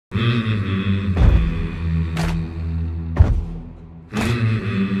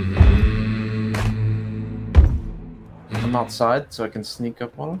outside so I can sneak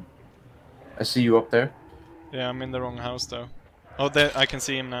up on him. I see you up there. Yeah, I'm in the wrong house though. Oh, there, I can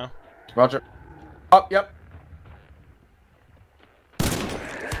see him now. Roger. Oh, yep.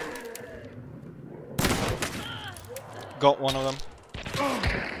 Got one of them.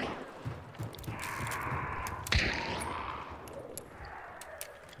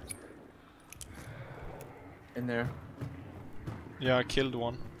 In there. Yeah, I killed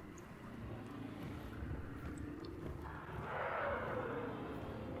one.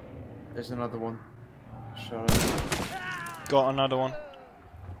 There's another one. Showdown. Got another one.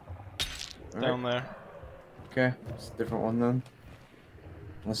 All Down right. there. Okay, it's a different one then.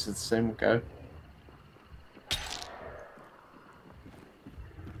 Unless it's the same guy.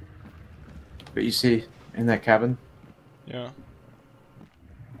 But you see, in that cabin. Yeah.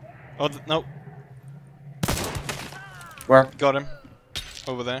 Oh, no. Where? Got him.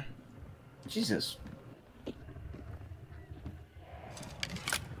 Over there. Jesus.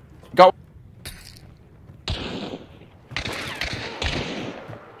 Go!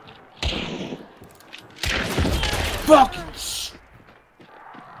 Fucking sh!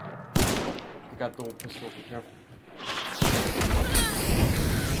 I got the old pistol, be careful.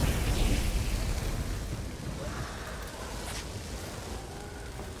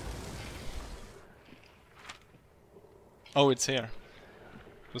 Oh, it's here.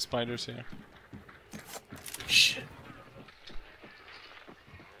 The spider's here. Shit.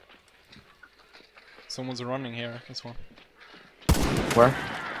 Someone's running here as well. Where?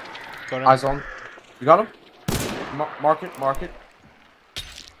 Got him. Eyes on. You got him? Mark it, mark it.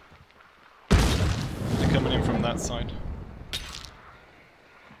 They're coming in from that side.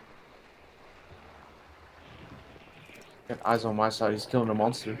 Got eyes on my side, he's killing a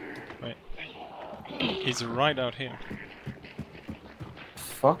monster. Wait. He's right out here.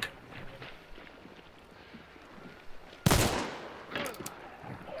 Fuck.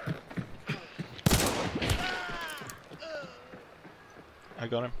 I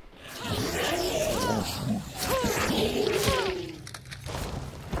got him.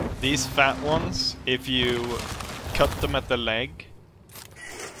 These fat ones, if you cut them at the leg,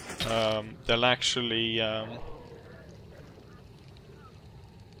 they'll actually...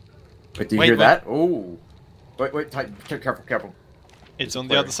 Wait, do you hear that? Oh. Wait, tight. Careful, careful. It's on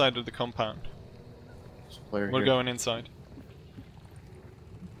the other side of the compound. We're Here. going inside.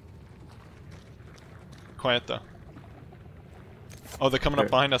 Quiet though. Oh, they're coming up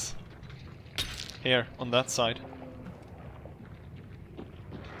behind us. Here, on that side.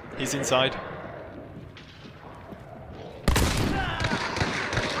 He's inside.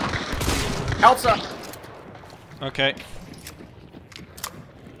 Outside! Okay.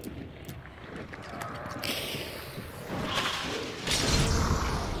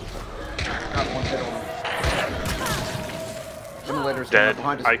 Got one hit on him. Simulator's Dead.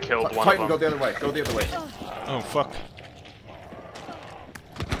 behind us. I killed one Titan, of go them. the other way. Go the other way. Oh, fuck.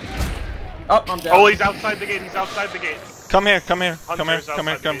 Oh, I'm down. Oh, he's outside the gate. He's outside the gate. Come here, come here, come here, Hunter's come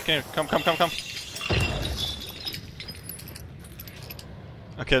here, outside come the here, come.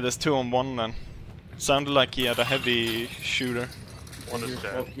 Okay, there's 2 on 1 then. Sounded like he had a heavy shooter. One is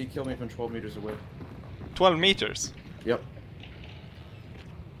dead. He killed me from 12 meters away. 12 meters? Yep.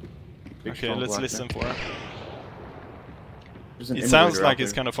 Big, Okay, strong let's black listen man. for him. There's an It sounds emulator like out he's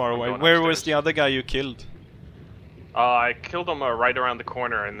there. kind of far away. going Where was upstairs. the other guy you killed? I killed him right around the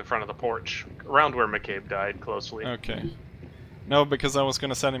corner in the front of the porch, around where McCabe died, closely. Okay. No, because I was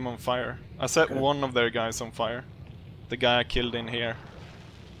gonna set him on fire. I set Okay. one of their guys on fire. The guy I killed in here.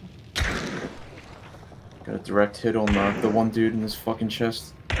 Got a direct hit on the one dude in his fucking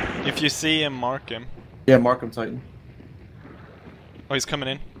chest. If you see him, mark him. Yeah, mark him, Titan. Oh, he's coming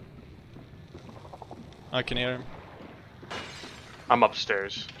in. I can hear him. I'm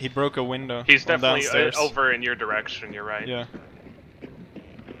upstairs. He broke a window. He's on definitely downstairs. over in your direction, you're right. Yeah.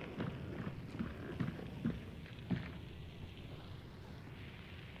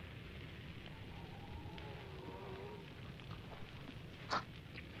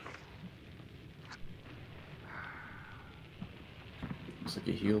 Looks like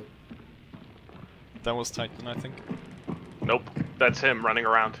he healed. That was Titan, I think. Nope, that's him running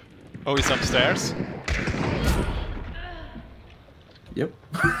around. Oh, he's upstairs? Yep.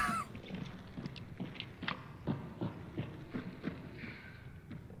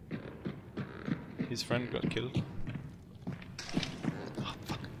 His friend got killed. Oh,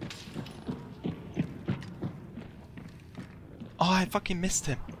 fuck. Oh, I fucking missed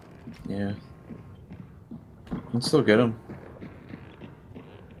him. Yeah. You can still get him.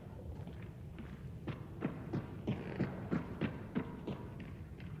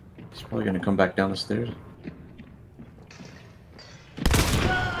 He's probably gonna come back down the stairs.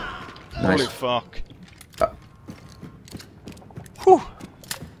 Holy Nice. fuck. Uh. Whew.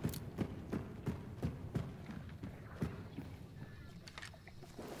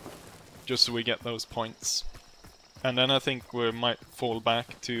 Just so we get those points. And then I think we might fall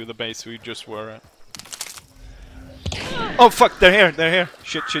back to the base we just were at. Oh fuck, they're here, they're here.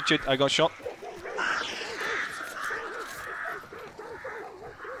 Shit, shit, shit, I got shot.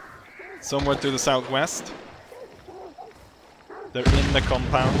 Somewhere to the southwest. They're in the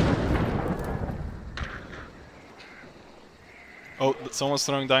compound. Oh, someone's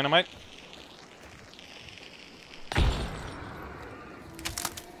throwing dynamite.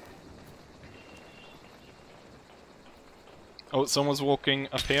 Oh, someone's walking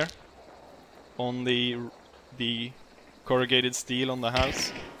up here on the corrugated steel on the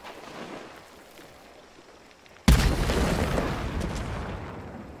house.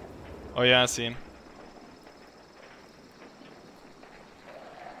 Oh yeah, I see him.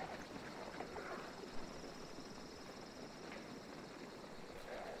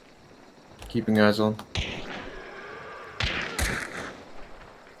 Keeping eyes on.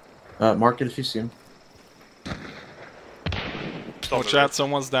 Mark it if you see him. Watch out,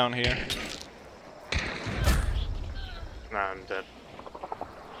 someone's down here. Nah, I'm dead.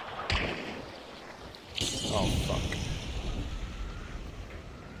 Oh fuck.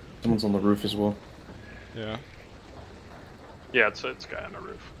 Someone's on the roof as well. Yeah. Yeah, it's a guy on the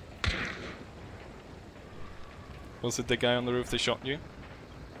roof. Was it the guy on the roof that shot you?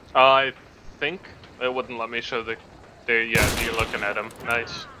 I think it wouldn't let me show the. Yeah, you're looking at him.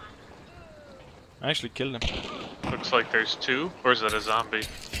 Nice. I actually killed him. Looks like there's two, or is that a zombie?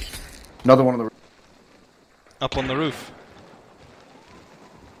 Another one on the roof. Up on the roof.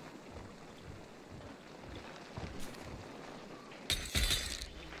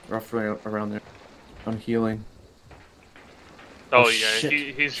 Roughly around there. I'm healing. Oh, Oh, yeah,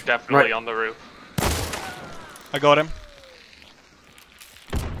 shit. he's definitely Right. on the roof. I got him.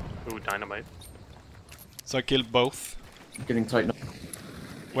 Ooh, dynamite. So I killed both. Getting tight now.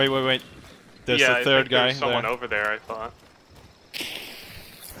 Wait, wait, wait. There's yeah, a third I think guy there's someone there. over there, I thought.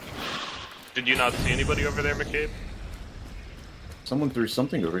 Did you not see anybody over there, McCabe? Someone threw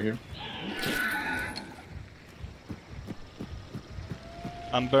something over here.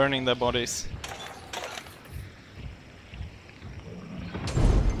 I'm burning their bodies.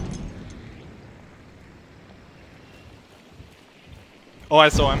 Oh, I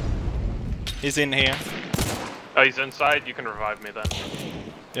saw him. He's in here. Oh, he's inside. You can revive me then.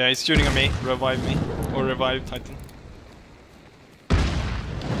 Yeah, he's shooting at me. Revive me. Or revive Titan.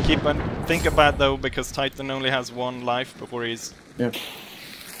 Think about though, because Titan only has one life before he's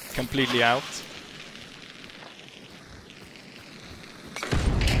completely out.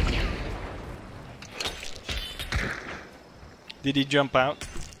 Did he jump out?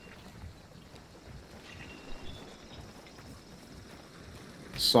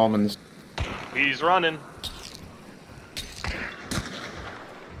 Salmons. He's running.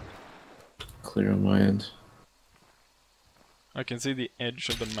 Clear on my end. I can see the edge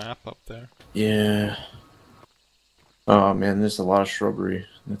of the map up there. Yeah. Oh man, there's a lot of shrubbery.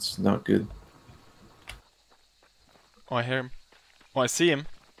 That's not good. Oh, I hear him. Oh, I see him.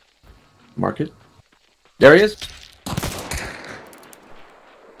 Mark it. There he is.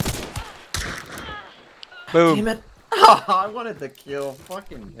 Boom. Damn it. Oh, I wanted to kill.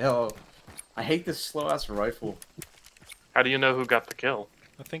 Fucking hell. I hate this slow ass rifle. How do you know who got the kill?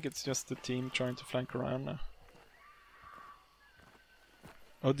 I think it's just the team trying to flank around now.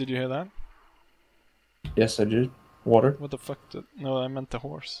 Oh, did you hear that? Yes, I did. Water. What the fuck? No, I meant the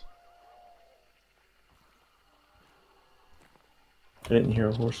horse. I didn't hear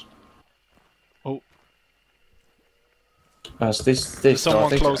a horse. Oh. Stay There's still.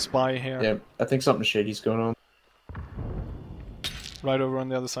 someone close by here. Yeah, I think something shady's going on. Right over on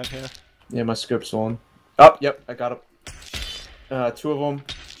the other side here. Yeah, my scope's on. Oh, yep, I got him. Two of them.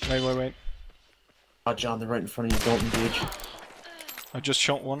 Wait, wait, wait. Oh, John, they're right in front of you. Don't engage. I just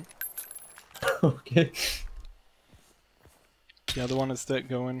shot one. Okay. The other one is dead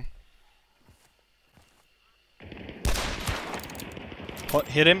going.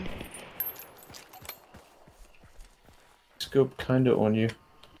 Hit him. Scope kinda on you.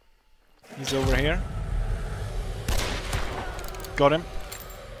 He's over here. Got him.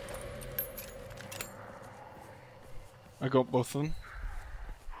 I got both of them.